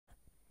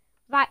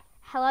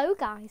Hello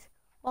guys,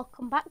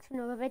 welcome back to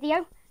another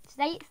video.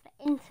 Today it's the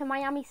Inter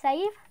Miami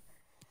save,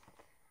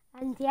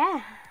 and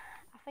yeah,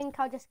 I think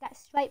I'll just get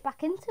straight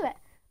back into it.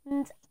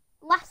 And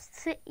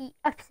last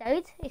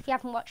episode, if you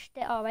haven't watched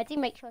it already,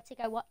 make sure to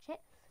go watch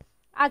it.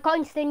 I got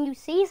into the new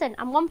season,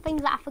 and one thing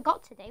that I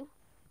forgot to do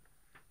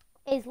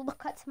is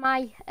look at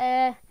my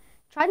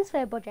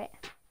transfer budget.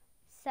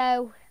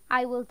 So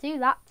I will do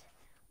that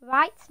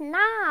right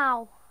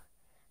now.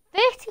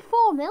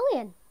 34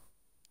 million.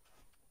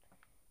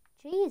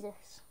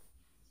 Jesus.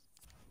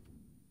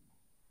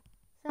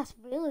 That's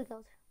really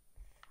good.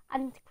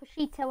 And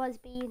Crescito has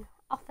been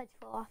offered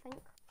for, I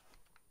think.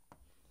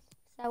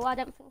 So I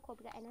don't think we'll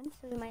be getting him.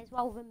 So we may as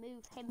well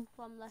remove him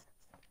from the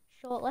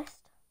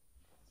shortlist.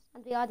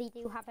 And we already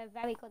do have a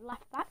very good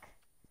left back.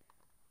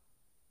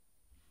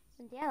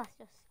 And yeah, let's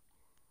just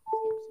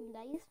skip some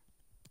days.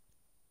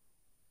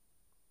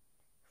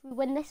 If we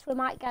win this, we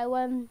might go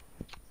into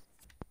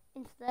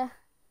the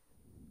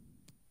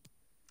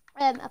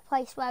a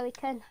place where we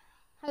can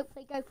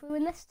hopefully go through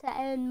in this to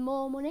earn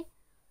more money.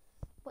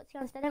 But to be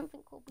honest, I don't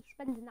think we'll be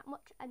spending that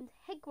much. And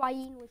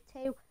Higuain with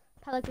 2,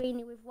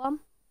 Pellegrini with 1.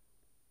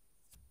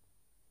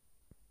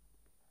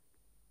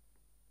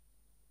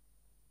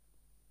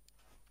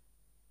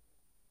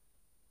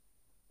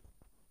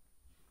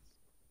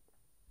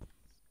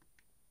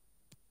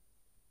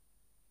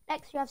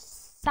 Next we have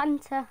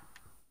Santa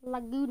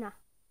Laguna.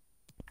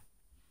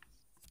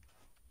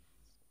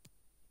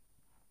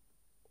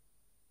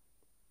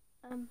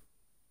 Okay.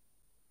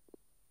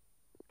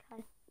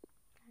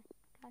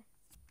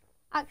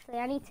 Actually,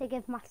 I need to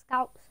give my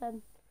scouts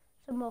some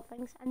more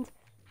things. And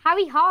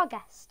Harry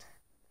Hargest,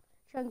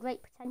 showing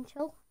great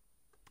potential,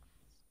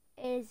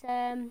 is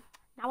now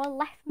a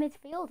left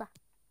midfielder.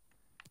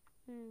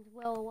 And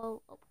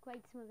we'll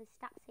upgrade some of his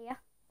stats here.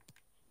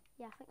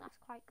 Yeah, I think that's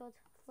quite good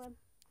for him.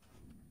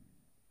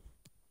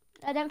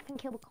 I don't think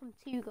he'll become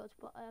too good,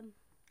 but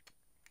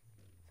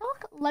so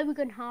look at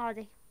Logan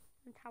Hardy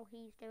and how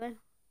he's doing.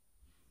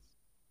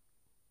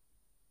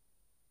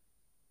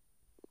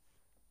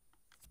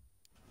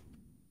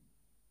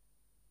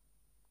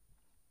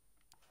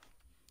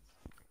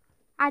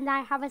 And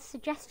I have a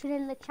suggestion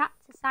in the chat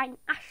to sign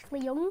Ashley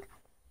Young,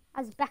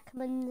 as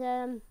Beckham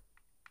and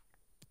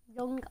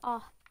Young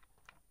are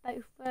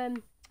both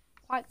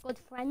quite good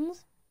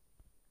friends.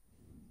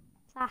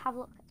 So I have a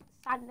look at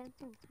signing him.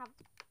 So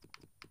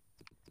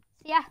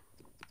yeah,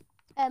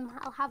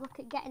 I'll have a look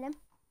at getting him.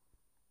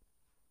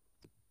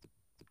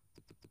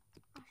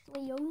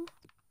 Ashley Young,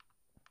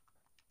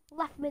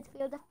 left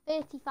midfielder,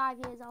 35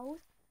 years old.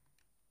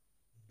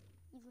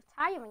 He's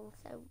retiring,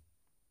 so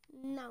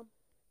no.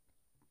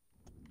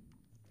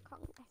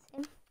 Can't get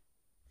him,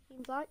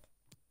 seems like.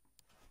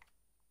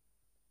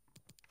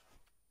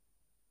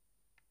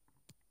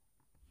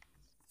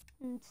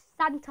 And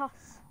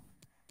Santos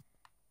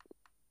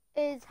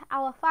is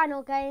our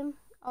final game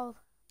of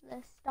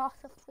the start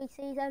of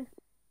pre-season,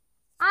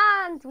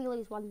 and we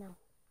lose 1-0.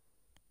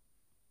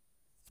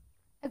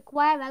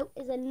 Aguero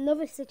is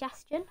another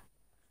suggestion.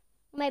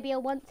 Maybe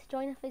he'll want to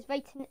join if his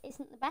rating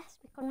isn't the best.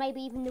 We can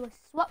maybe even do a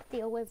swap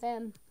deal with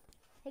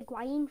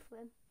Higuain for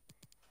him.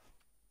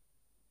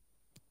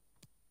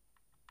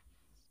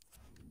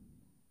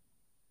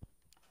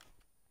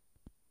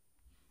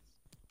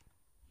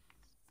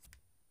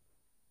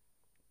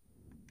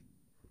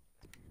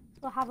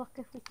 We'll have a look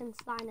if we can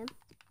sign him.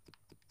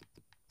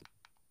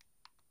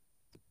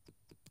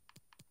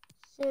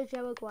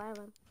 Sergio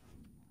Aguero,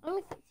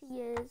 only 50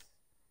 years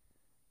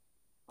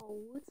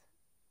old.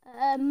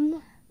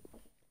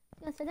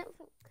 Yes, I don't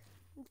think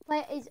the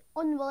player is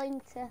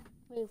unwilling to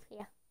move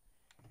here.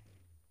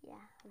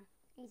 Yeah,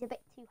 he's a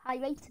bit too high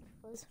rated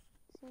for us,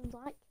 seems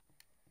like.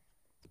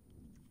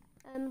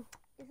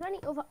 Is there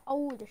any other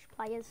oldish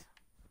players?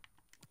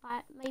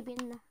 Like maybe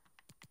in the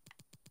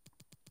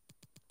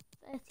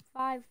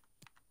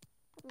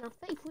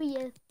 33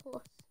 years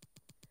plus.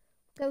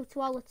 Go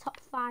to all the top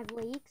 5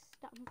 leagues.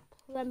 Start in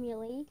Premier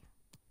League.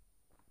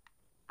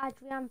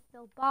 Adrian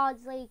Phil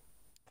Bardsley,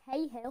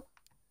 Cahill.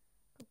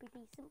 Could be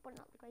decent, but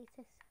not the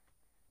greatest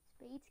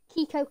speed.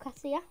 Kiko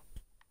Casilla.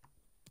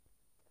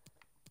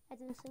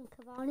 Edinson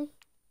Cavani.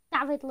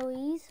 David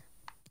Luiz.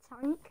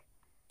 Tank.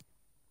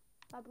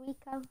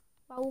 Fabrico.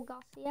 Raul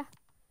Garcia.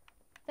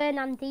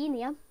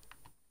 Fernandinho.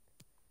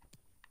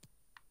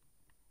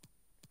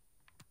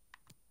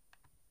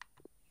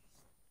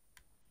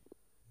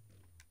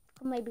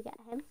 Could maybe get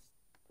him.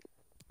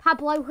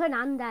 Pablo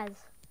Hernandez.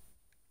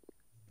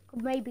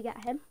 Could maybe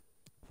get him.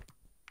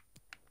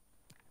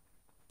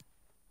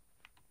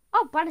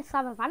 Oh,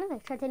 Branislav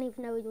Ivanovic. I didn't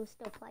even know he was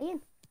still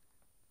playing.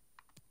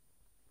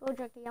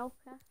 Roger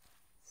Gielka.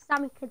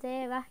 Sami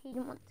Khedira. He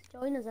didn't want to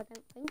join us, I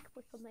don't think.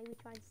 We could maybe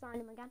try and sign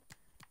him again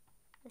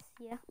this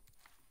year.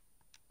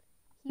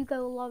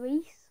 Hugo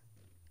Lloris.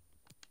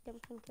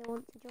 Don't think he'll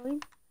want to join.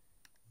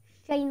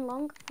 Shane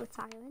Long,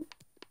 retiring.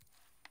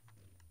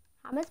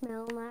 James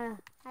Milner.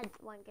 I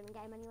won't give him a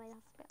game anyway,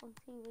 that's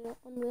a bit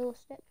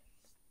unrealistic.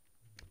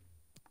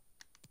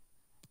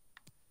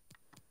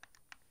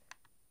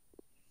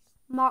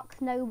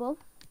 Mark Noble.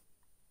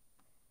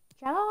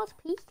 Gerard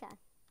Piqué.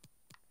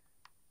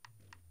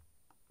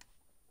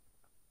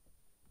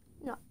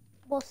 No,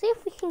 we'll see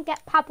if we can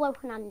get Pablo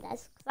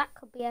Hernandez, because that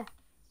could be a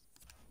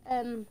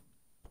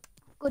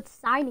good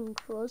signing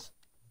for us.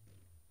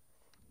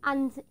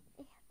 And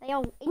they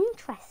are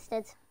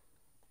interested. So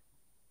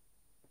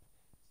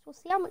we'll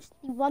see how much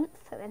they want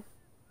for him.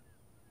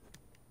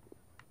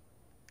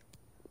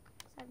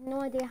 I have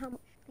no idea how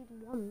much they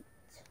want.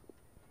 Is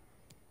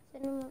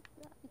there anyone that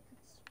we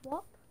could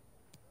swap?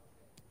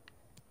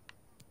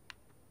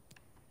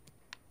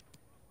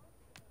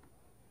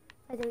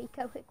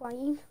 Federico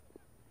Higuain.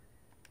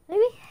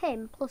 Maybe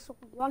him plus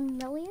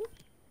 £1 million.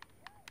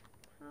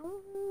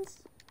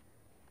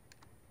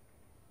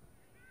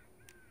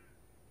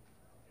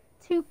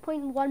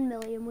 2.1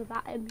 million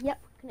without him. Yep,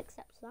 we can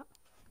accept that.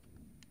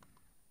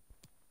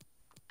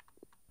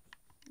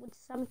 Would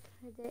Sammy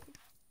Credit?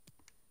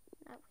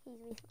 No,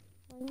 he's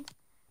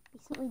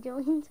recently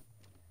joined.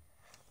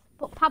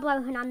 But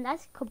Pablo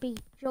Hernandez could be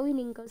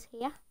joining us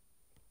here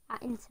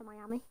at Inter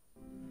Miami.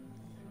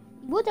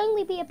 He would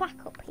only be a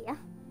backup here,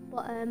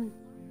 but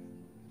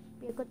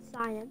be a good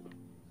signing.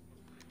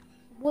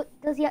 What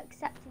does he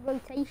accept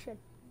rotation?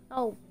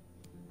 Oh,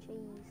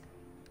 jeez.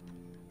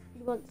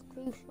 He wants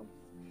crucial.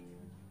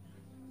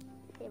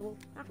 Okay, we'll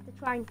have to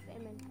try and fit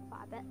him in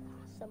quite a bit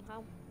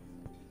somehow.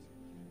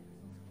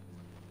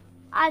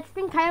 I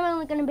think I'm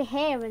only going to be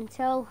here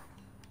until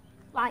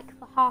like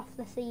for half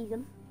the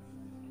season.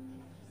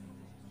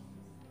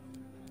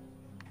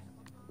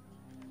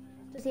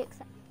 Does he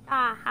accept?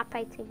 Ah, I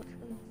paid too much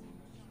for him.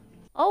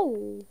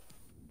 Oh.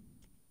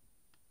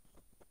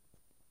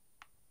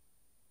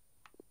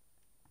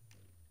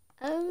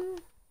 I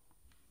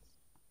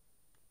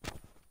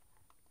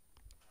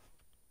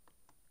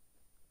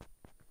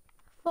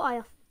thought I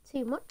offered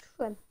too much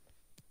for him.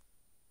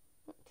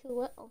 Not too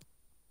little.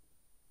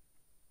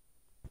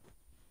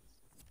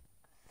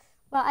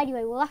 Well,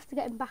 anyway, we'll have to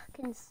get him back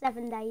in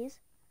 7 days.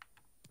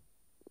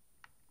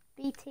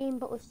 B team,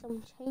 but with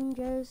some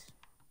changes.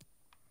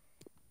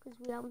 Because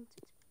we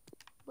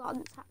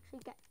want to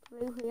actually get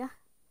through here.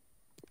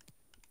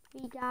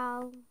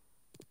 Vigal.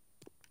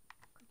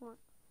 Come on.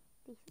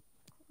 Decent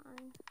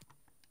line.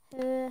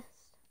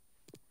 Hurst.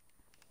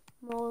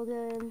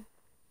 Morgan.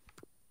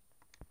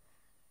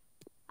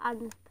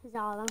 And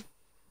Pizarro.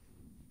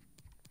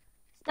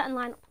 Starting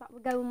lineup that we're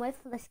going with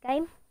for this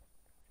game.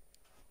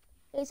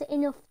 Is it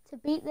enough to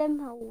beat them?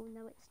 Oh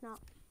no, it's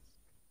not.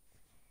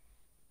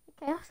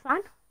 Okay, that's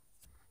fine.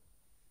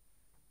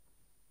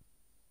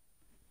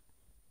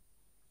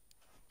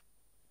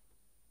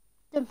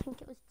 Don't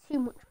think it was too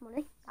much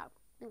money that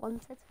we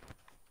wanted.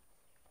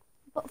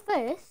 But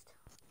first,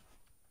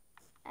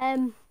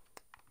 I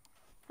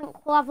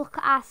think we'll have a look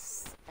at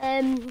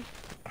our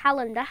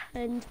calendar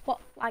and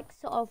what like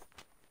sort of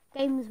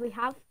games we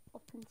have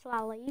up until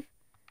our leave.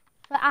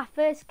 So our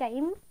first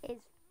game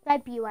is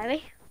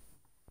February.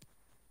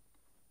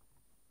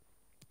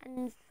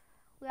 And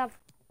we have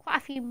quite a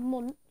few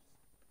months.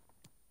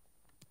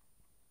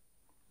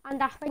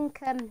 And I think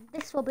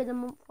this will be the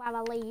month where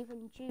I leave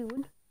in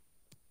June.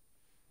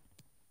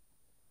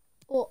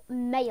 Or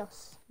May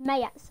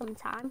at some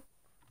time.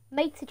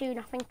 May to June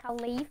I think I'll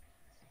leave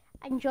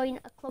and join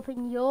a club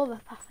in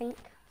Europe, I think.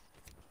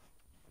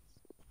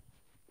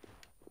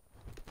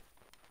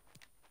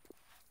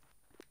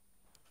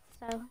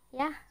 So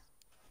yeah.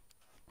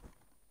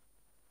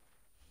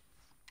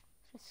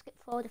 Just skip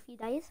forward a few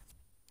days.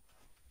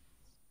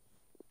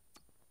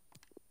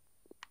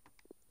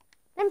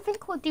 I don't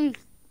think we'll do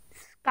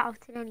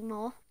scouting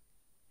anymore.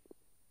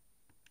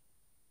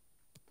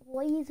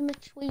 Blaze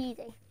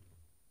Matuidi.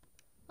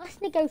 Let's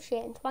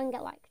negotiate and try and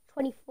get like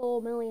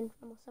 24 million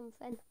from or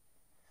something.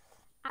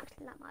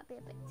 Actually, that might be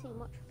a bit too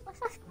much. Let's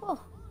ask for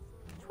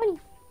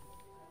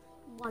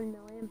 21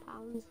 million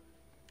pounds.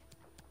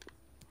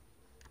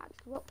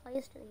 Actually, what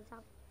players do these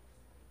have?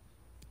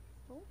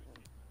 Oh.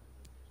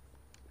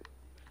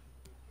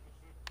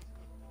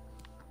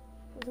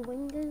 The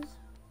wingers.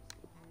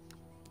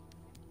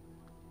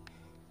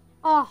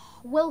 Oh,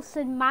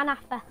 Wilson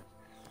Manafa.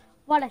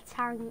 What a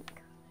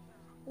tank.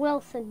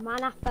 Wilson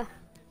Manafa.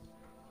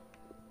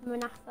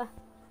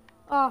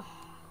 Oh.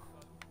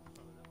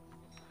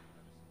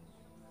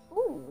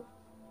 Ooh.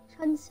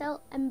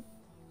 Chancel and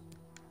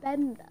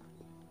Bemba.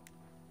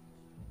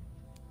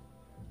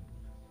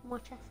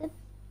 Marcheson.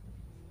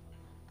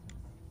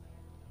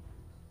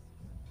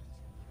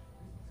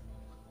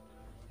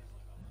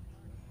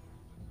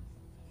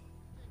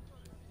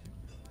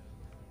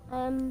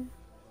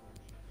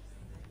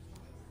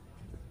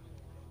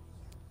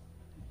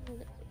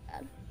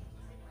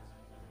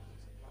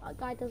 That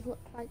guy does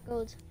look quite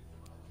good.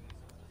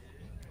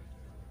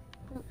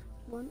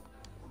 One.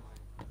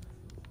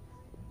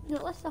 No,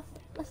 let's try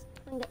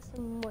and get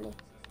some money.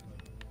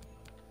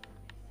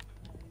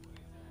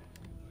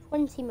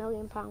 £20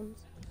 million.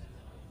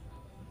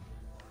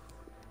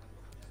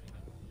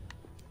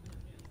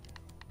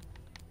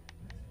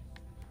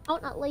 I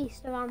want at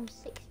least around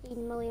 £16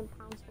 million.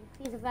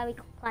 He's a very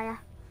good player.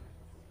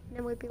 And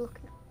then we'd be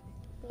looking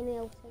at being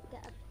able to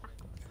get a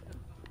backup for him.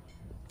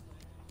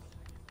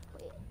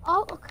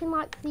 all looking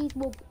like these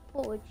will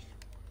budge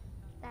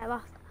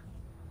thereafter.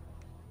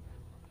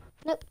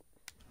 Nope,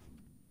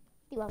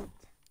 they won't.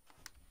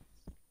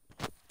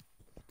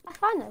 That's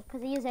fine though,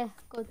 because he is a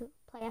good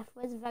player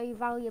for us, very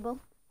valuable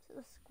to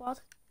the squad.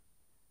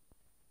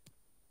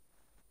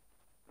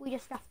 We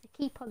just have to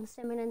keep on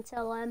simming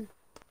until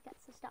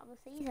gets the start of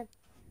the season.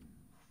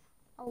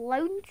 A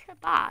loan to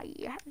buy,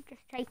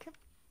 just take him.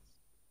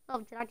 Oh,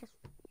 did I just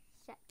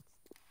set?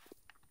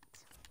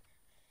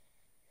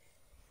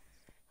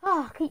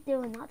 Oh, I keep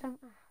doing that, don't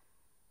I?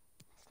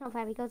 It's not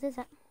very good, is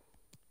it?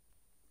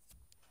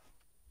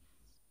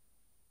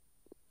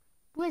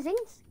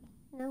 Brzezinski?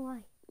 No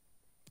way.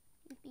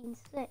 He's been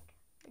sick.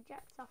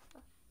 Reject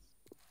offer.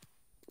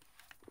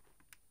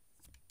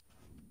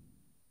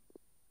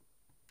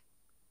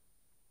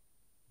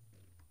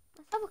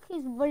 Let's have a look.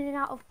 He's running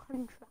out of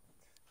contract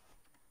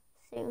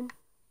soon.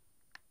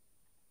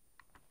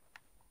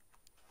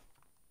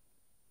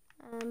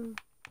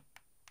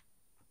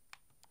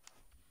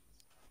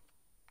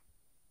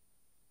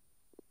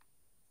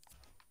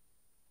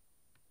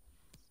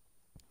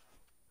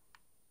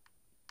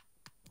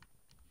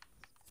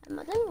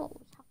 I don't know what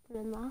was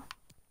happening there.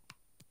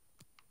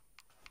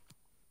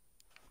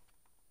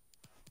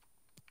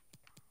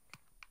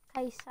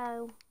 Okay,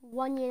 so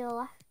 1 year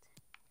left.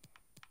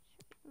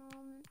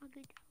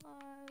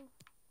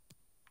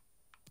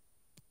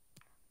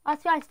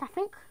 Let's be honest, I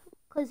think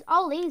because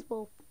all these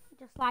will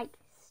just like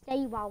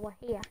stay while we're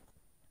here.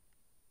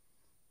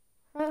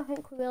 I don't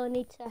think we really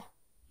need to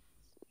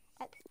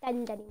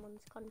extend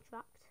anyone's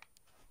contract.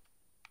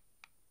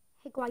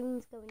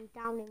 Higuain's going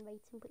down in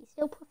rating, but he's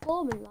still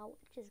performing well,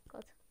 which is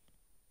good.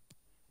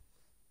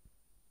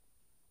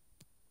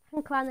 I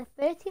think around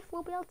the 30th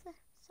we'll be able to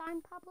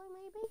sign Pablo,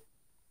 maybe.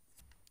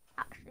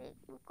 Actually,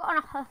 we've got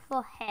an offer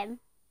for him.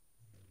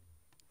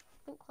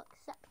 I think we'll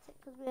accept it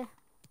because we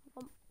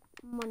want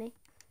money.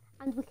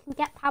 And we can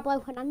get Pablo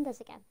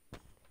Hernandez again.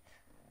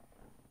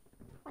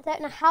 I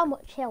don't know how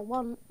much he'll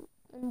want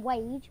in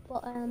wage,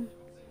 but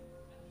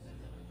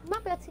we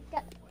might be able to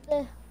get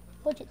the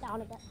budget down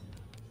a bit.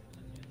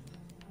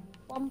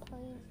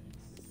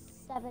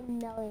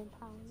 £1.7 million.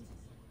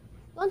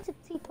 We wanted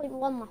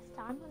 2.1 last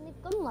time, and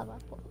they've gone lower,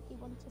 but they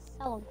want to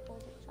sell on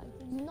clause, which I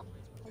do not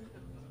want.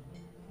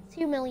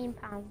 £2 million.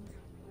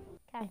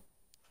 Okay.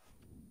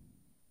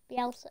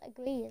 Bielsa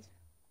agrees.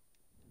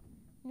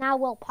 Now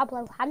will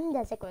Pablo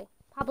Hernandez agree?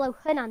 Pablo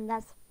Hernandez.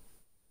 That's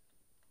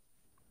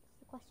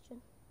the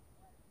question.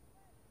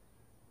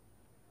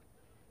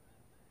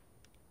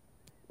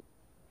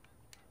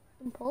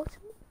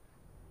 Important.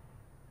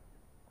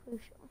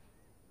 Crucial.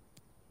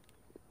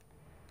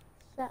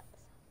 Steps.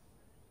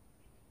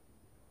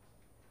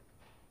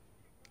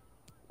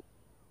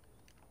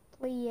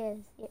 Three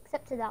years. He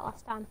accepted that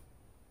last time.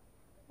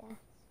 Yeah.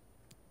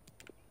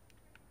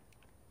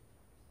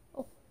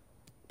 Oh.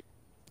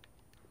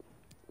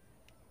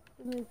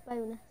 Remove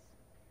bonus.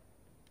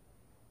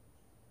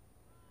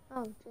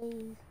 Oh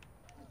jeez.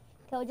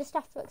 Okay, we'll just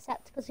have to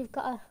accept because we've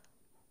got a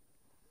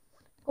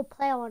good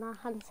player on our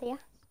hands here.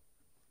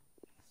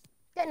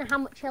 Don't know how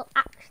much he'll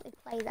actually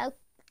play though.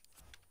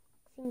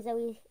 Seems though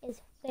he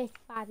is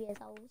 35 years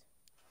old.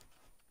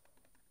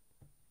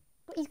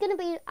 But he's going to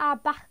be our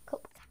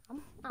backup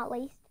cam, at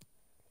least.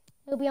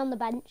 He'll be on the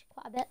bench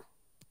quite a bit.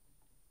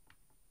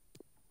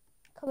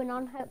 Coming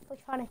on, hopefully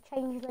trying to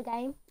change the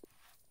game.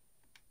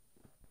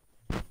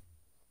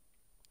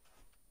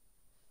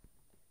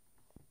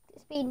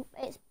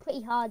 It's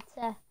pretty hard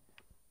to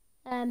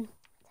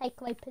take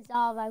away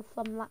Pizarro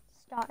from that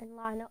starting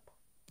lineup.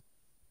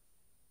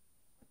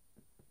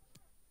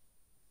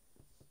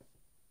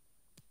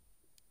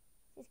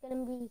 He's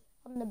going to be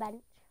on the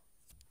bench.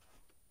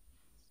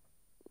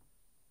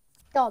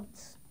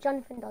 Dodds,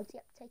 Jonathan Dodds,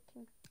 yep, take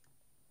him.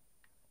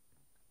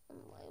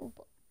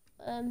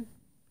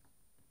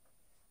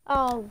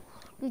 Oh,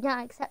 you don't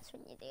accept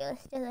when you do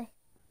this, do they?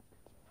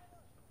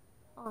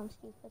 Oh, I'm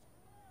stupid.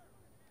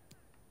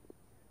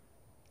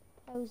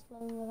 Closed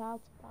loan without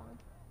a ban.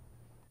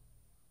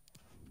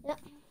 Yep.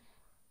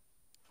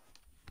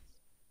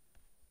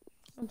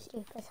 I'm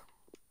stupid.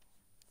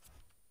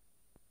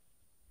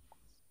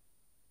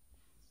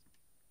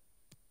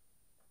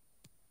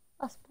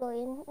 That's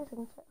brilliant,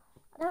 isn't it?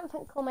 I don't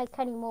think we'll make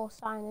any more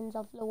signings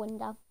of the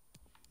window.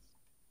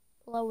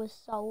 Lowers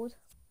sold.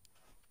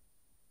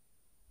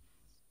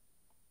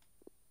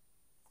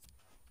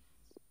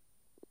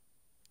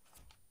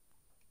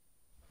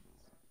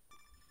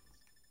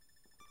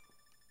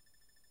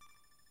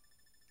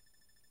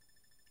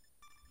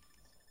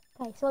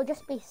 Okay, so I'll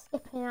just be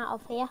skipping out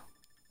of here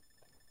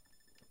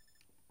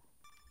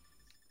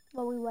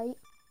while we wait.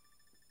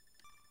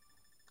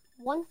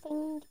 One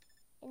thing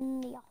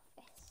in the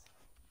office.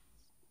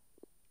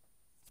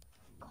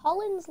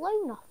 Collins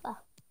loan offer.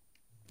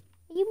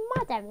 Are you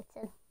mad,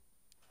 Everton?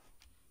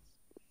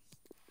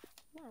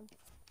 No.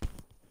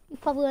 You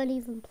probably won't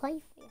even play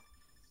for you.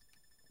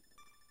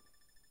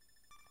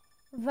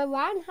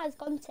 Varane has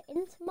gone to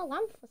Inter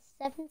Milan for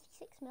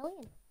 76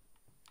 million.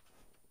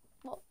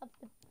 What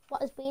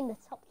has been the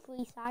top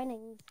three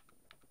signings?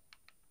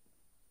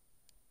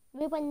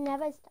 Ruben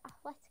Neves to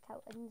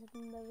Atletico and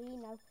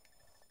Marino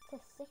to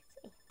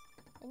City.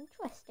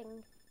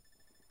 Interesting.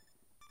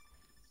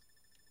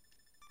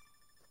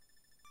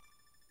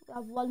 We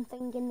have one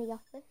thing in the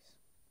office.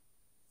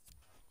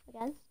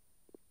 Again.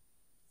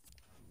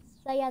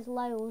 Sayers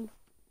loan.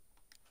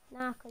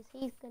 Nah, because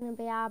he's going to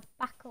be our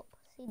backup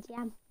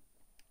CDM.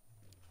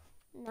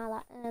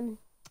 Now that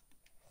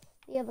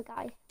the other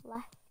guy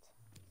left.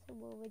 So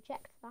we'll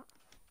reject that.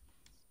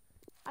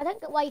 I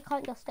don't get why you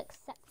can't just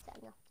accept it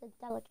and you have to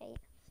delegate.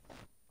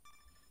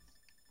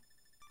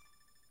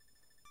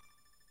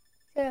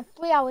 So there are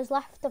 3 hours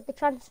left of the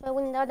transfer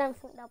window. I don't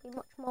think there'll be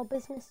much more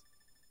business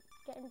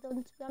getting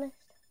done, to be honest.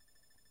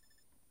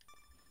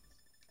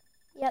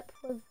 Yep,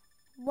 with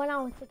 1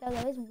 hour to go,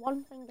 there is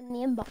one thing in the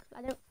inbox, but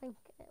I don't think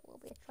it will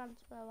be a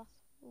transfer offer.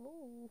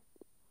 Ooh.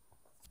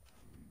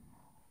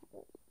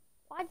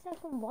 Why does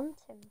everyone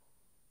want him?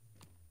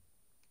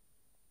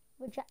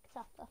 Reject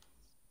offer.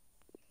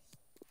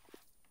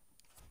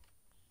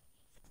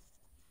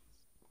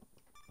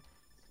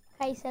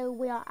 Okay, so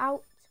we are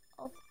out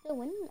of the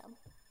window.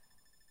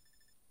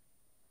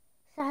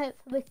 So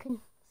hopefully we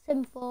can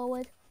sim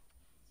forward.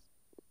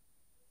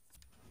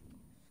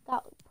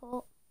 Start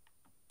report.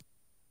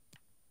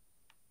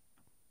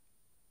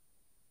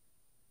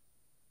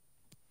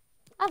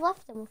 I've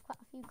left them with quite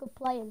a few good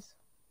players.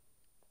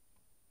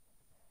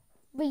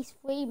 Reece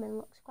Freeman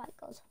looks quite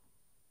good.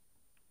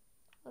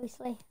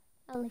 Obviously,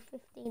 only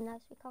 15 now,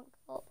 so we can't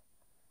go up.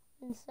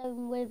 And so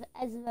with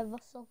Ezra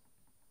Russell.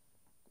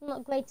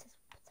 Not greatest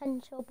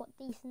potential, but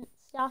decent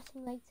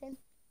starting rating.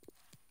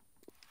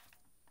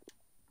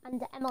 And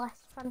the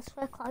MLS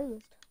transfer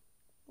closed.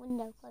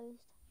 Window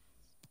closed.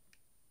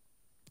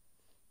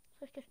 So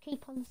let's just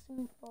keep on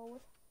swimming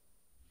forward.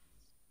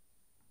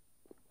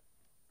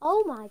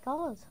 Oh my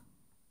god.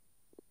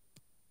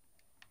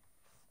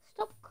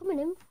 Stop coming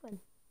in for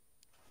him.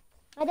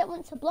 I don't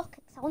want to block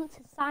it because I want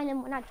to sign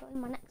him when I join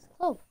my next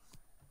club.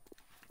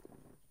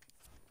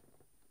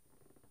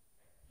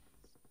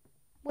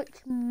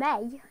 Which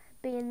may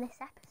be in this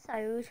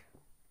episode.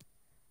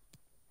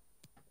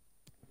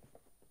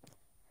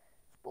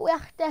 But we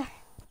have to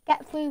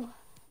get through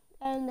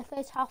the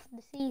first half of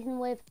the season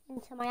with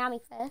Inter Miami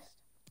first.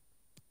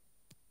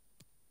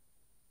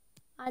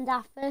 And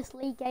our first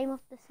league game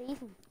of the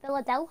season,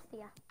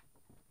 Philadelphia.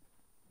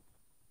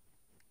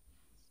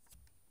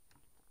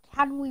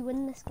 Can we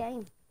win this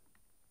game?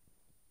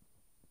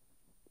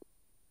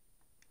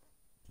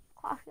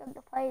 Quite a few of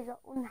the players are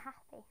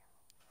unhappy.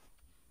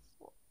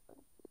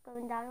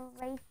 Going down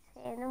a rating,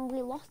 and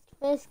we lost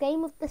first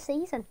game of the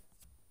season.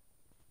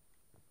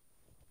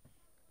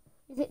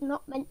 Is it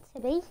not meant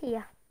to be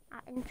here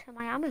at Inter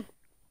Miami?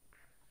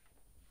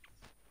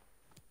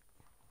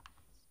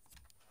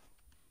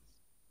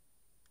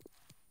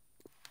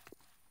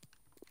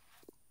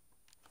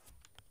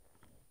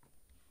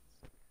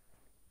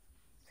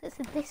 So it's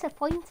a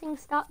disappointing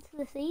start to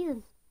the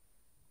season.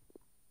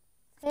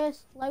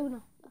 First loan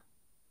offer.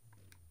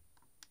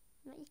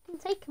 You can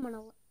take him on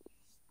a...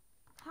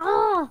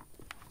 I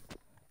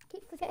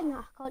keep forgetting that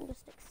I can't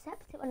just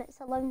accept it when it's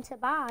a loan to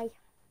buy.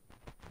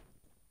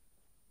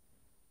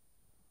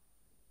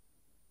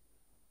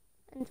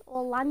 And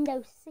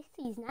Orlando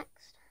City's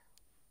next.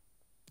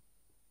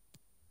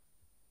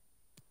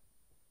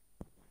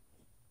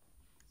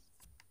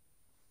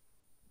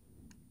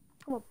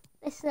 Come on,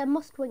 this is a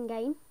must-win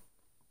game.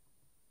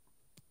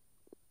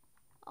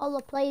 All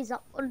the players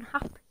are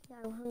unhappy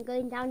now and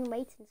going down in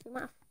ratings. We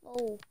might have...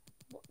 Oh,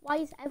 why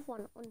is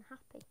everyone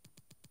unhappy?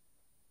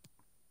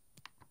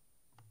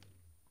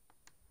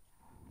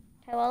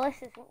 Okay, well this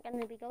isn't going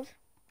to be good.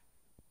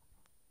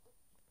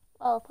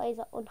 All the players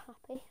are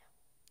unhappy.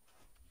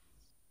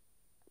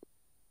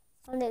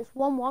 And it's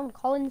 1-1.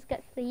 Collins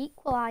gets the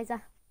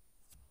equaliser.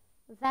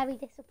 Very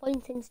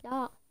disappointing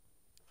start.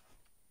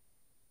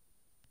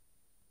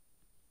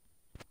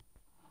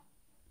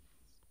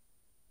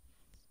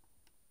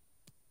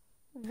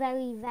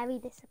 Very, very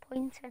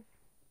disappointing.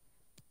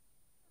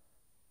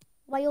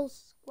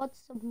 Wales squad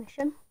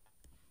submission.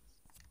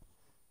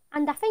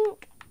 And I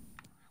think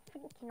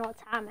you know what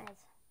time it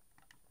is.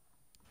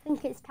 I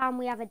think it's time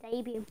we have a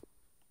debut.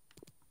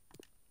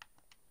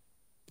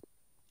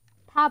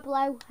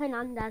 Pablo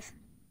Hernandez.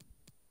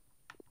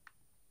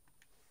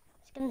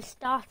 He's going to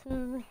start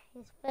in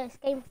his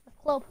first game for the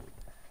club.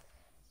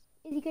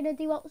 Is he going to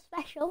do what's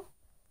special?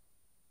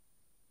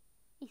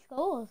 He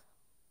scores.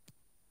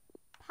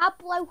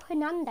 Pablo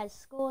Hernandez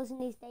scores in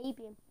his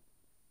debut.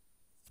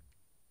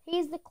 He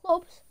is the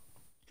club's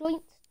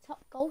joint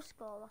top goal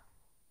scorer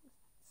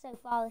so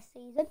far this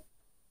season.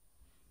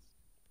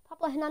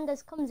 Pablo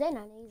Hernandez comes in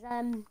and he's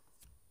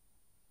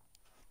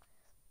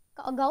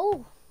got a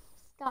goal.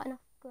 Starting off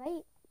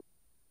great.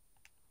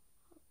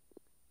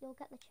 You'll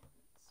get the chance.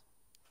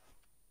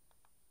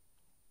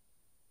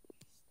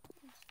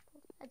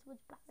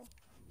 Edwards Barry.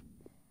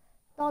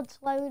 Dodds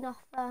loan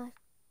offer.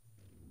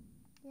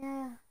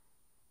 Yeah.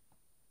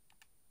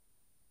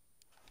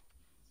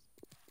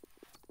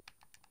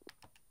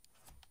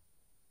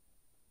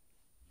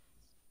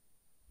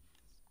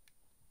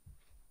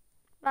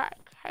 Right,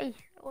 Okay,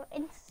 we're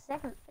in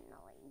 7th in the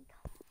league.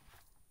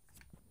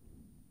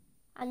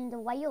 And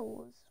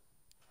Wales.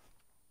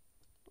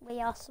 We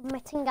are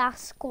submitting our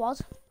squad.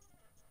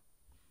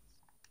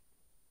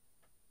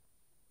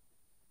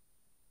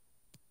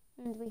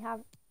 And we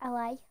have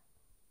LA.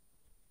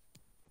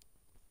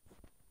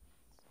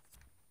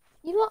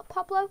 You know what,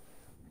 Pablo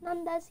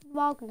Hernandez? You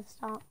are going to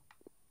start.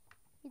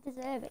 You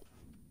deserve it.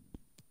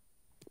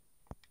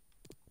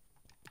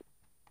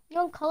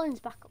 Young Collins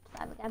back up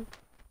there again.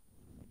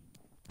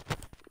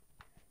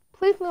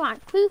 Prove me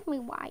right. Prove me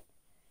right.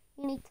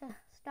 You need to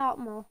start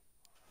more.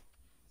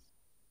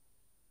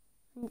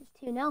 And it's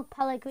 2-0.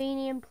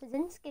 Pellegrini and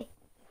Brzezinski.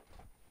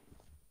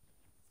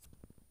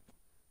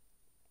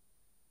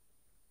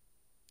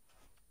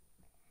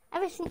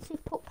 Ever since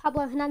we've put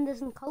Pablo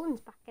Hernandez and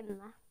Collins back in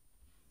there.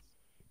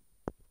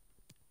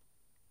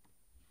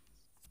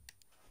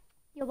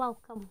 You're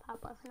welcome,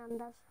 Pablo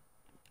Hernandez.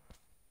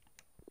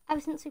 Ever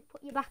since we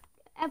put you back,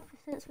 ever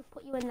since we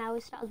put you in there,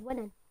 we started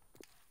winning.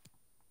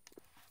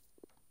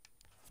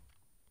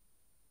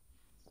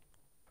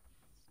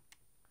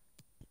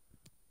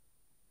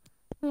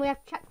 And we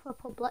have Czech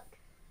Republic.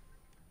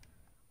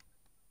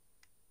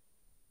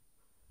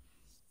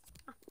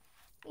 I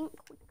think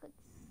we could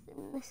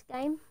win this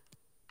game.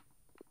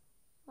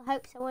 I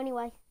hope so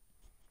anyway.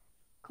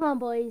 Come on,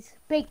 boys.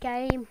 Big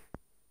game.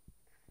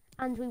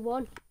 And we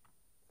won.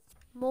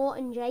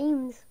 Morton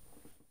James.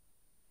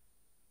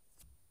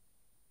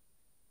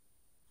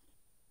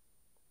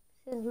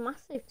 This is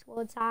massive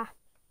towards our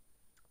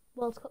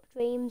World Cup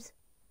dreams.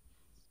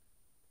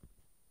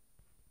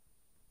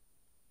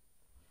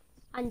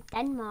 And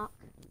Denmark.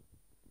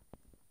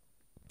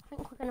 I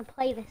think we're going to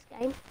play this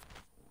game.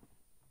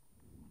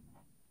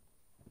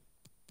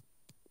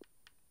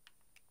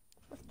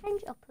 Let's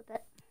change it up a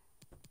bit.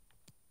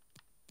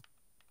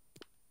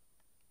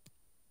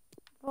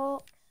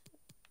 Vaux,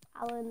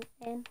 Allen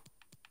in.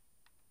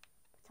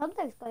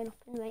 Potondo's going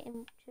up in rating,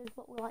 which is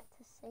what we like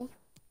to see.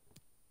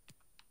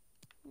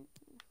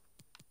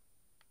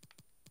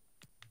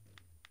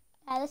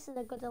 Yeah, this is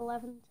a good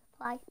 11 to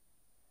play.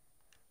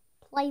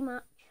 Play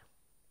match.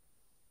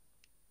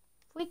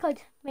 If we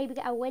could maybe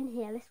get a win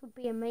here, this would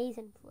be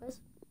amazing for us.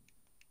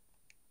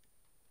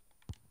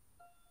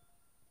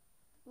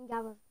 And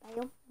Gareth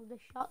Bale with the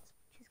shots,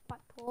 which is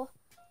quite poor.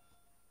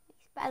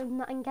 It's better than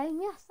that in game.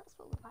 Yes, that's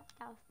what we like,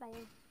 Gareth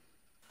Bale.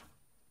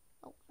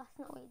 Oh, that's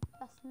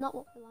not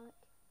what we like.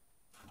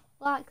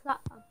 We like that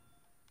one.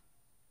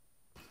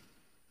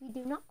 We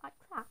do not like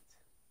that.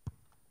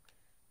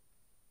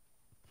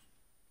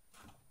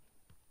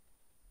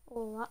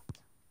 Or that.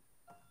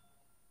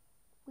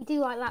 We do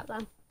like that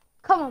then.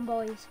 Come on,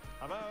 boys.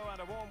 Hello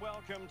and a warm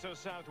welcome to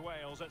South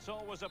Wales. It's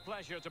always a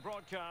pleasure to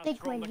broadcast Big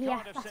from win the here.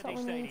 Cardiff That's City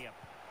what we need. Stadium.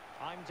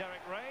 I'm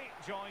Derek Ray,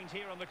 joined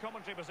here on the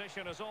commentary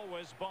position as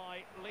always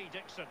by Lee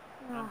Dixon.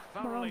 And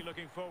thoroughly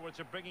looking forward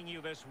to bringing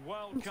you this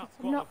World Cup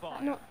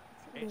qualifier.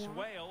 It's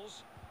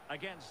Wales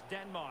against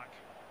Denmark.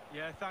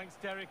 Yeah, thanks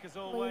Derek, as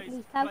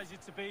always. Pleasure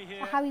to be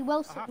here. Harry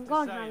Wilson. I have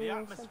to say, the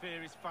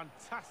atmosphere is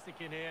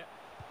fantastic in here.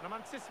 And I'm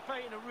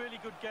anticipating a really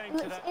good game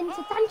today.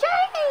 Into Dan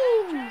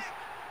James!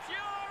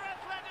 Pure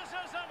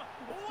athleticism!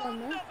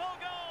 Wonderful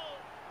goal!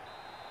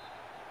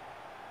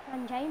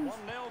 Dan James.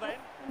 1-0 then.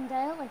 And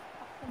early,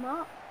 off the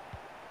mark.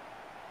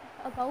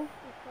 Got a goal.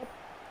 Good.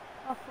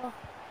 Off for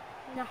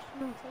the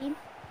national team.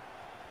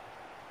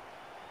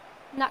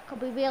 And that could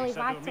be really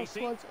vital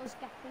towards us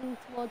getting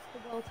towards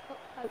the World Cup,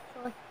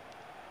 hopefully.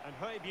 And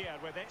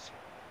Højbjerg with it.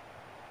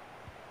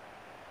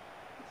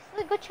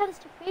 It's a good chance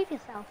to prove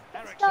yourself.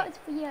 Get started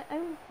for your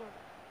own club.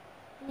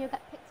 And you'll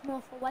get picked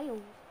more for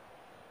Wales.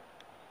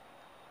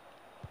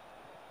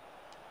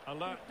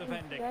 Alert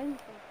defending.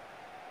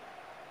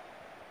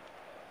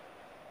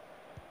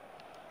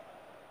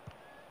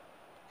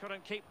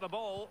 Couldn't keep the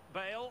ball,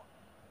 Bale.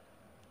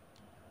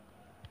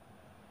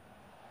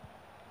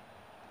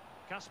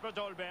 Kasper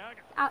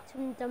Dolberg. Out to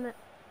him, done it.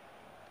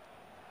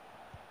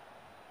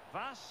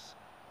 Vass.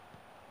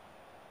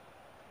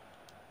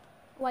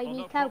 Away, no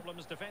Nico.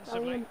 problems defensively.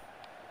 Brilliant.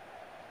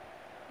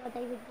 Where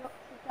David Brooks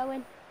is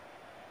going.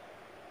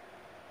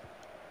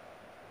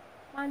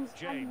 Man's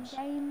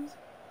James.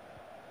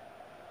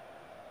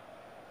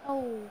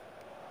 Oh.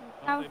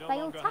 Gareth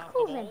Bale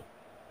tackles him.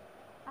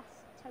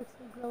 That's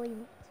totally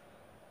brilliant.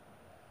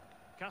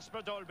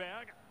 Kasper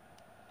Dolberg.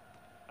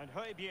 And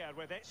Højbjerg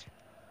with it.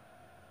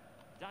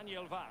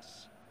 Daniel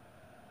Vass.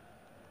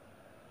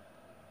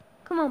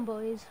 Come on,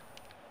 boys.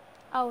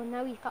 Oh,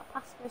 no, he's got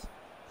past us.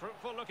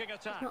 Fruitful looking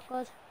attack. That's not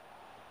good.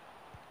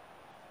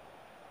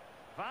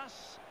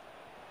 Vass.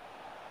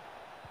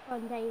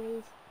 Come on,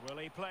 Davies. Will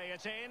he play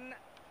it in?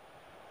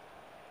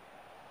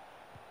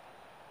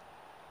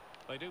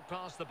 They do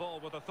pass the ball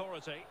with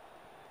authority.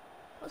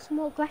 Put some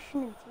more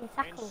aggression into your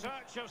tackle. In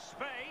search of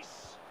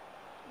space.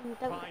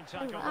 Fine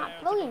tackle there that.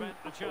 to Brilliant.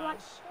 prevent the That's what I like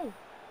chance. to see.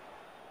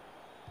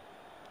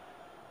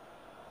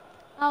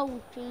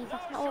 Oh, jeez,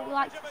 that's not what we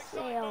like to see.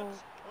 Oh,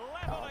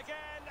 Level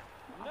again.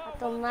 I've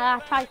done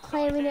that. I tried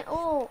clearing it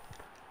up.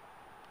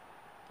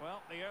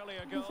 Well, the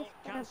earlier goal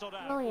cancelled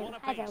out. Brilliant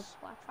One header, apiece.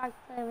 but I tried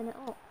clearing it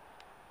up.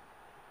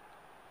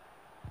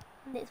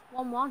 And it's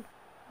 1-1. We're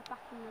back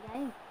in the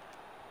game.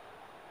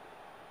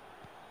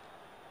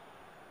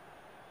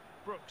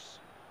 Brooks.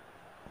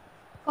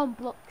 Go on,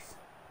 Brooks.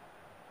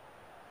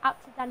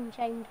 Out to Dan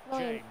James.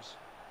 Brilliant. James.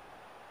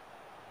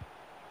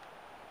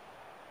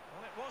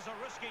 Well, it was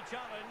a risky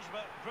challenge,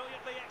 but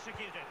brilliantly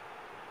executed.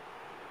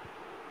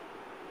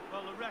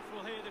 Well, the ref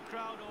will hear the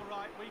crowd all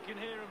right. We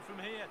can hear him from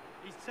here.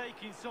 He's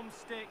taking some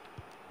stick.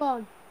 Go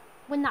on.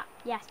 Win that.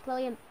 Yes,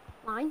 brilliant.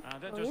 Line.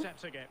 And Brilliant.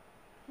 intercepting it.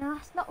 No,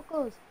 that's not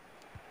good.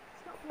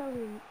 It's not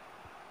brilliant.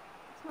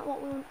 It's not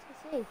what we want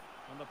to see.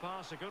 And the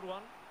pass, a good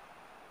one.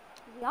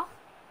 Is he off?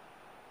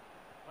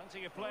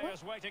 Plenty of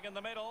players waiting in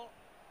the middle.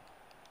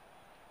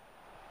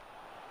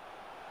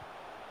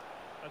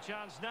 A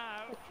chance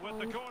now with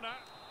the corner.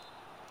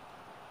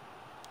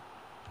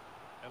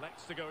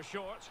 Elects to go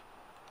short.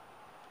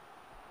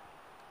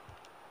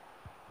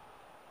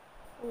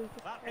 Oh,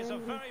 That is a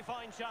very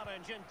fine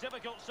challenge in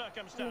difficult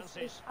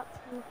circumstances.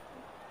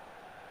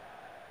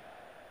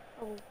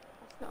 Oh,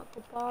 that's not a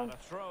good ball. And a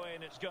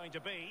throw-in it's going to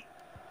be.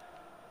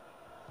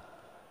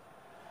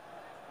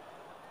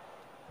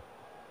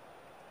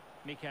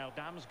 Mikael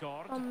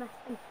Damsgaard.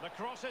 The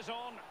cross is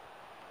on.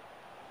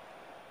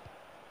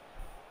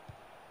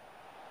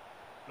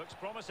 Looks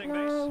promising,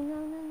 this.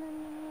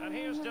 And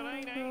here's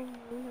Delaney.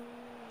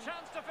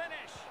 Chance to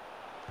finish.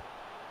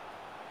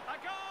 A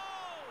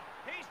goal!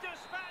 He's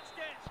dispatched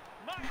it.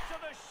 Much to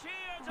the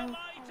sheer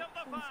delight of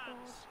the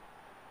fans.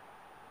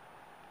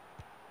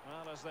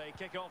 Well, as they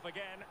kick off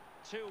again,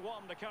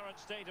 2-1 the current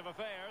state of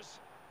affairs.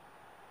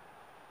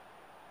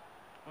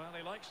 Well,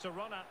 he likes to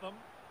run at them.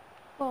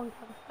 Go on,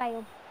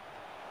 fail.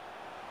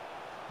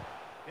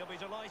 He'll be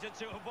delighted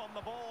to have won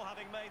the ball,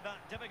 having made that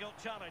difficult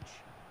challenge.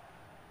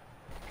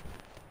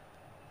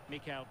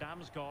 Mikael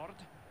Damsgaard.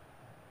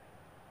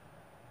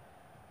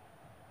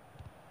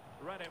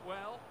 Read it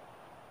well.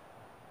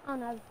 Oh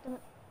no, I've done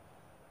it.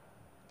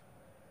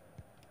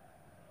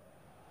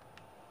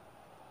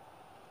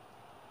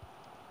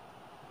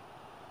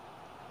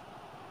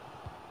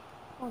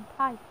 Go on,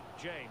 play.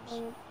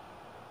 James.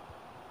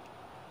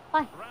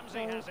 Play. Ramsey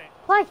has it.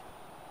 Play.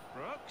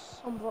 Brooks.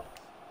 Come on,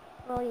 Brooks.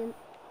 Brilliant.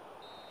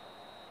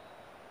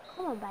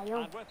 Come on,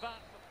 Bale. And with that...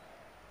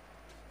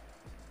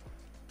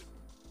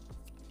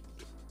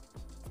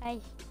 Hey,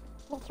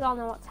 look, you all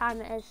know what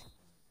time it is.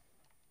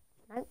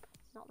 Nope,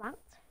 not that.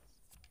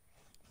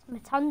 It's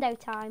Matondo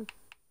time.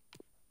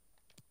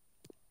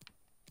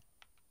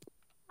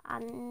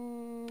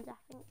 And I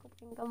think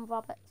we'll bring on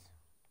Roberts.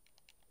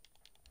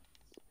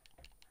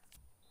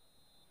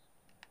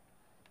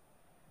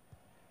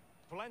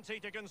 Plenty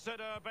to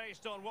consider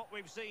based on what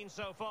we've seen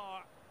so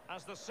far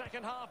as the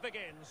second half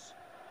begins.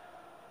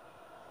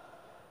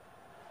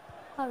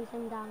 Close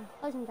him down,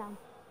 close him down.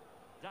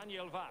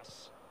 Daniel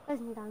Vass. Close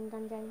him down,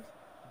 Dan James.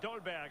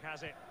 Dolberg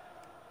has it.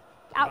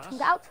 Get out to him,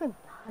 get out to him.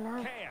 Oh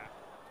no. Kerr.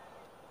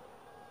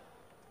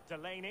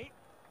 Delaney.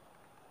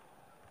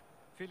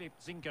 Philip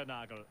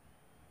Zinkernagel.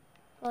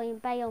 William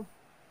Bale.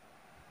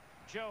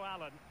 Joe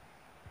Allen.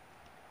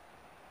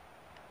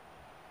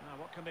 Now,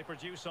 what can they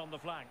produce on the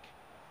flank?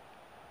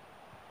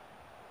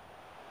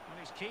 Well,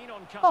 he's keen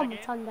on Come cutting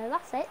on, in. Matondo,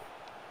 that's it.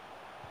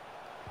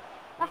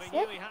 Well, That's he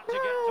knew it. he had to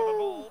get to the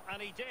ball,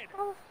 and he did.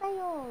 Gareth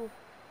Bale.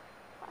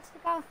 That's the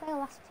Gareth Bale,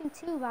 that's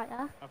 2-2 right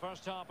there. A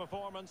first-half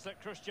performance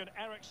that Christian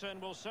Eriksen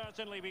will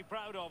certainly be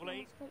proud of,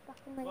 Lee.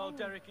 Well,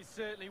 Derek, it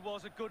certainly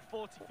was a good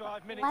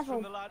 45 minutes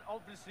from the lad.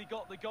 Obviously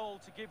got the goal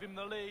to give him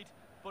the lead,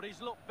 but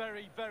he's looked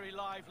very, very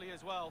lively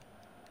as well.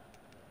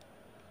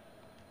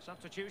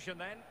 Substitution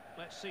then.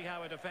 Let's see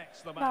how it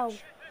affects the Oh,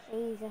 match.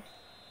 Jesus.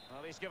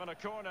 Well, he's given a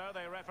corner,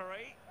 the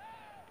referee.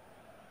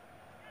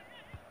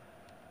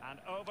 And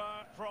over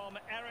from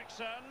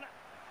Eriksen.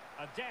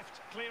 A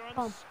deft clearance.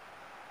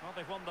 Well,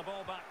 they've won the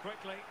ball back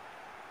quickly.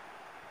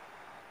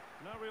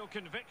 No real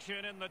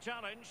conviction in the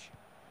challenge.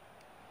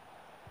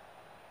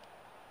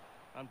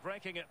 And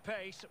breaking at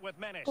pace with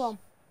menace. Go on.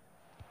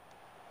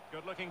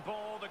 Good-looking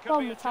ball. There Go could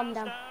on, be a chance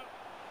Matondo. now.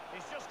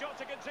 He's just got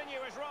to continue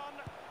his run.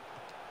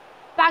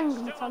 Bang,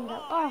 Still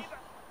Matondo. alive. Oh.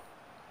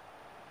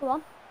 Go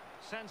on.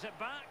 Sends it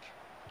back.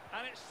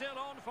 And it's still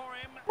on for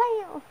him.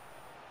 Bale.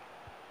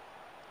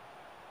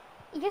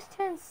 He just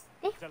turns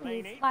stiff and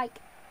Delaney. he's like...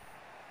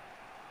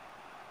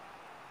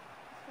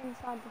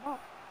 inside the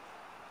box.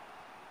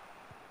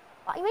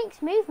 But he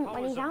makes movement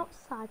when he's Hollison.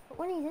 outside, but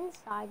when he's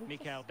inside, he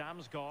Mikael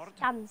just Damsgaard.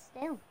 stands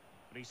still.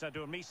 Risa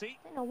Durmisi.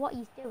 Don't know what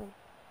he's doing.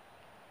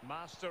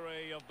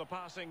 Mastery of the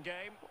passing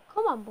game.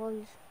 Come on,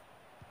 boys.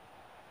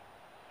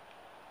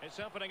 It's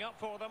opening up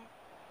for them.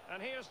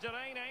 And here's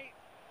Delaney.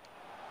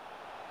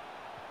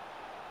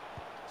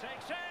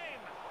 Takes aim.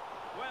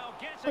 Well,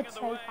 getting Good in the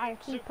save way. by a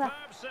keeper. Superb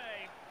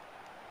save.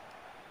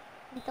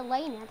 And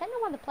Delaney, I don't know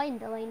why they're playing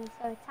Delaney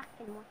so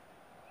attacking one.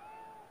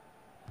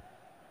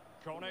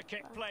 Corner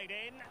kick played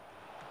in.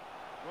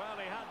 Well,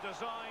 he had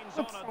designs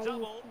Good on a save,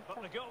 double, keeper.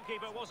 but the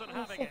goalkeeper wasn't Good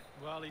having save. it.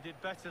 Well, he did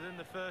better than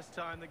the first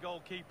time, the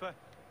goalkeeper.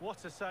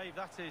 What a save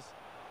that is.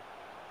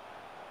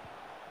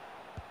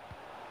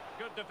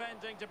 Good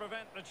defending to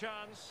prevent the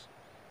chance.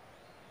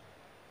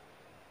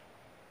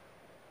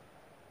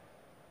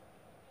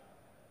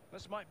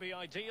 This might be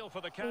ideal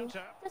for the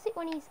counter. Does it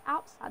when he's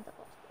outside the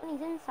box, when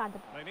he's inside the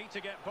box? They need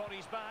to get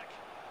bodies back.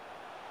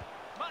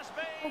 Must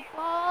be. Good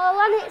ball,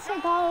 and it's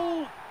a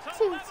goal.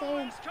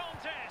 2-2.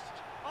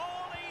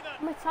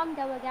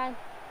 Matondo again.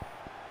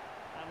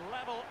 And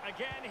level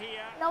again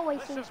here. He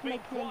always seems to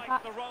make an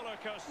impact.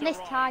 This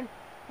time,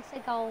 it's a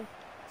goal.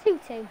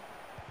 2-2.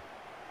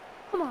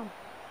 Come on.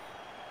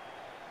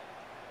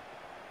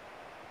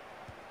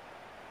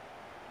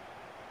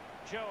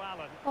 Joe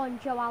Allen. Go on,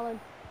 Joe Allen.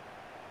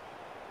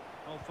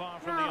 Oh, far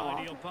from the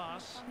ideal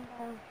pass.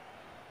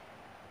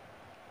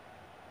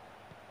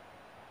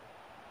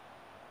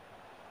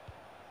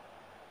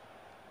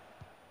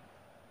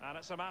 And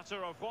it's a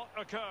matter of what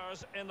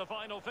occurs in the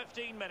final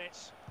 15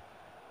 minutes.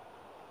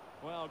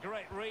 Well,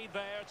 great read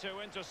there to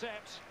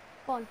intercept.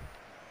 Go on.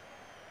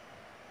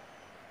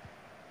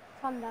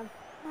 Tondo.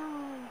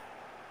 No.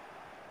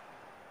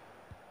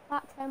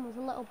 That turn was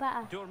a little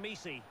better.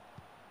 Dormisi.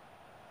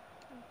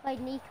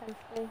 Played Nico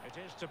through. It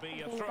is to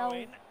be a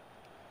throw-in.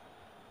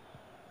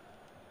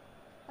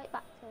 Play it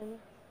back to him.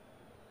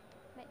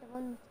 Make the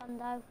run,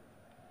 Tondo.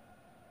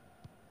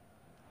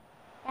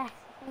 Yes,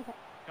 I think it.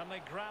 Can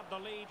they grab the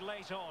lead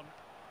late on?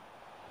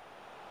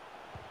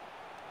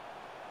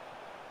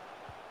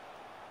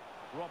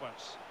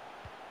 Roberts.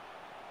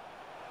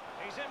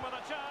 He's in with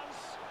a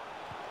chance.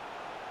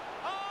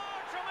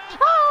 Oh, tremendous!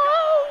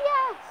 Oh,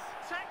 yes!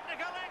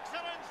 Technical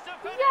excellence to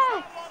finish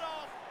Yes! that one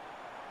off.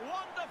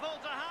 Wonderful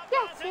to have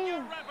Yes, that in your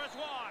Ian.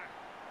 repertoire.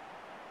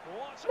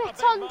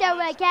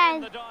 Matondo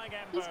again.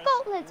 He's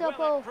got the Will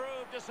double. it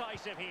prove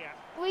decisive here?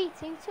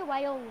 3-2 to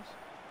Wales.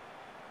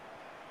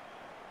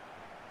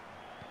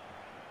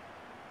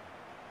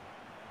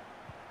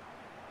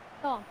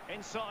 Go on.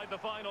 Inside the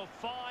final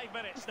 5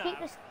 minutes Just now. keep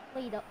this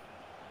lead up.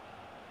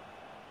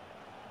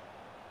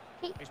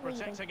 Keep He's leading.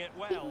 protecting it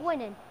well. Keep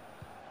winning.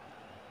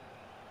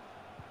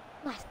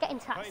 Let's get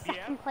into that Fabian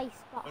second place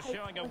spot. was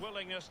showing a hopefully.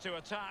 willingness to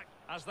attack,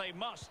 as they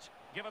must,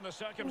 given the We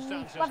need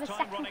circumstances. to have a Time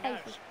second running place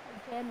out.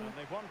 for Germany. And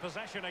they've won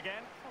possession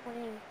again.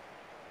 Someone in.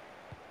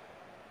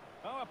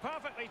 Oh, a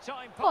perfectly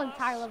timed Go on, pass.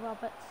 Tyler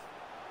Roberts.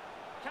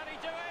 Can he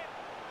do it?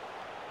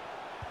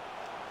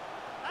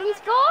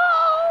 He's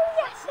gone!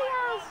 Yes, he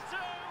has! 1-2,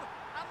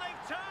 and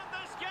they've turned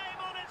this game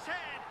on its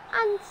head.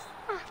 And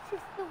that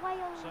is the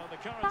Wales So the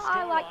current that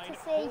I like to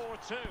see.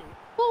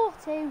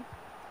 scoreline 4-2. 4-2.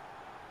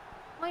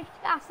 Managed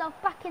to get ourselves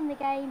back in the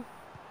game.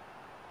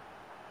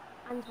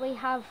 And we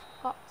have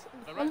got in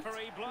The front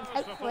referee and blows for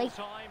hopefully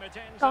full time. It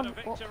ends in gone a up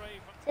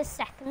victory. to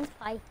second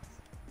place.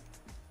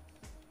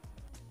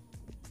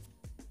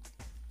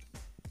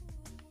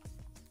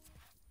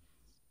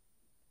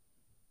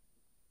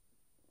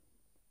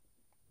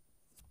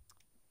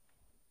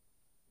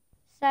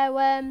 So,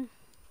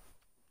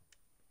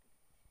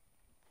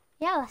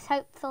 yeah, let's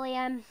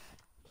hopefully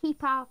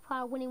keep our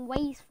winning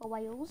ways for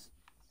Wales.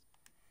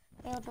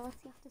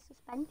 Availability after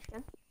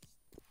suspension.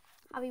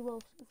 Harry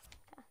Wilson.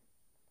 Okay.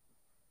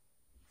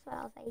 So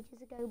that was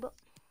ages ago, but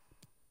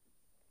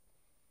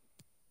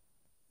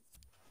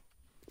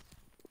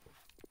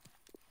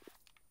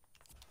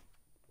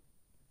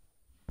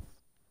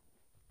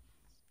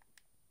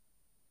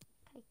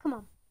okay, come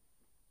on.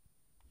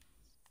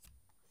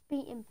 Let's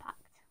beat Impact.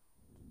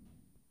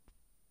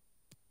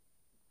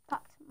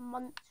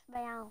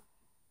 Montreal.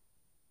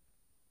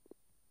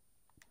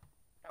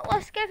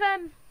 Let's give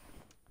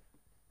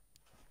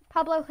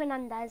Pablo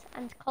Hernandez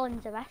and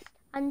Collins a rest.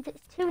 And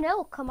it's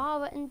 2-0,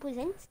 Kamara and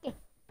Brzezinski.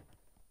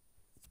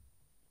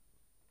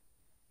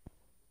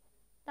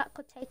 That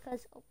could take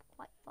us up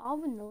quite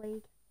far in the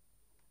league.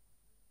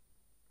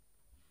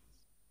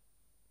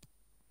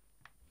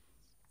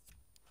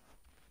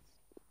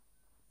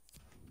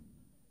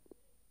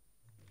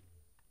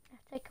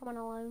 Take him on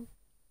a loan.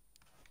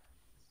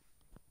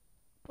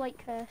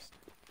 Blake Hurst.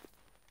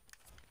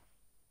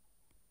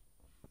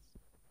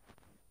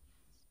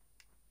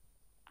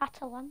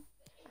 Atalanta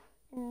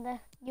in the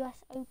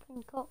US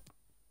Open Cup.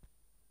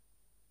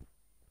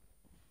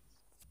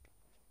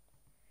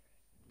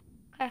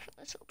 Okay, I think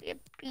this will be a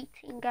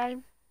beating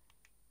game.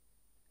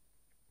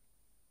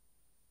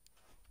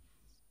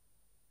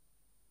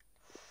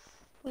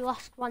 We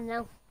lost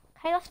 1-0. Okay,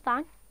 that's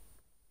fine.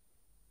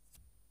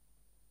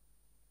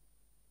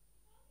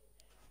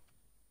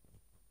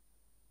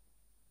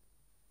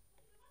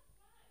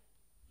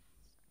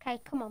 Okay,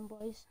 come on,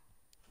 boys.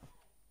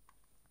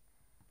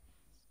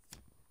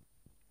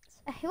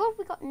 So who have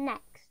we got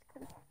next?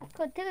 I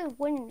could do with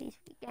winning these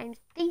 3 games.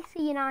 DC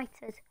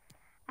United,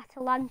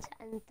 Atalanta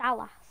and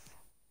Dallas.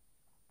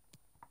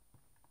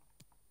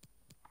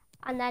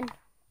 And then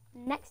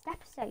next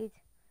episode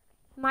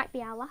might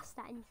be our last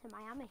at Inter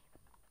Miami.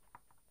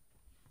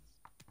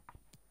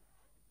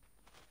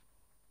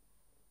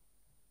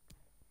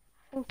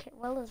 I think it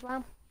will as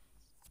well.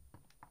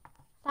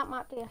 That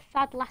might be a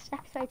sad last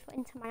episode for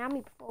Inter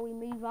Miami before we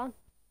move on.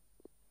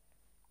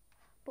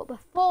 But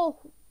before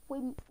we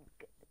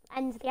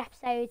end the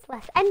episodes,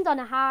 let's end on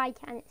a high,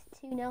 and it's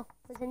 2-0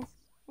 Brzezinski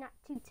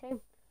finishing at 2-2.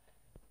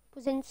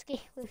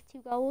 Brzezinski with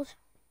 2 goals.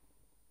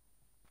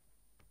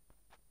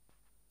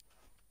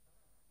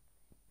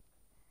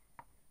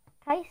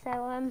 Okay, so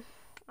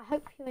I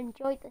hope you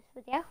enjoyed this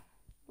video.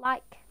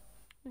 Like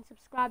and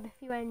subscribe if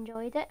you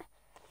enjoyed it.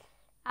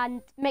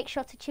 And make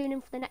sure to tune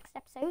in for the next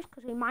episode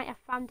because we might have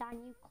found our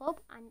new club,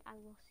 and I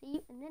will see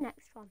you in the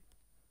next one.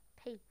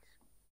 Peace.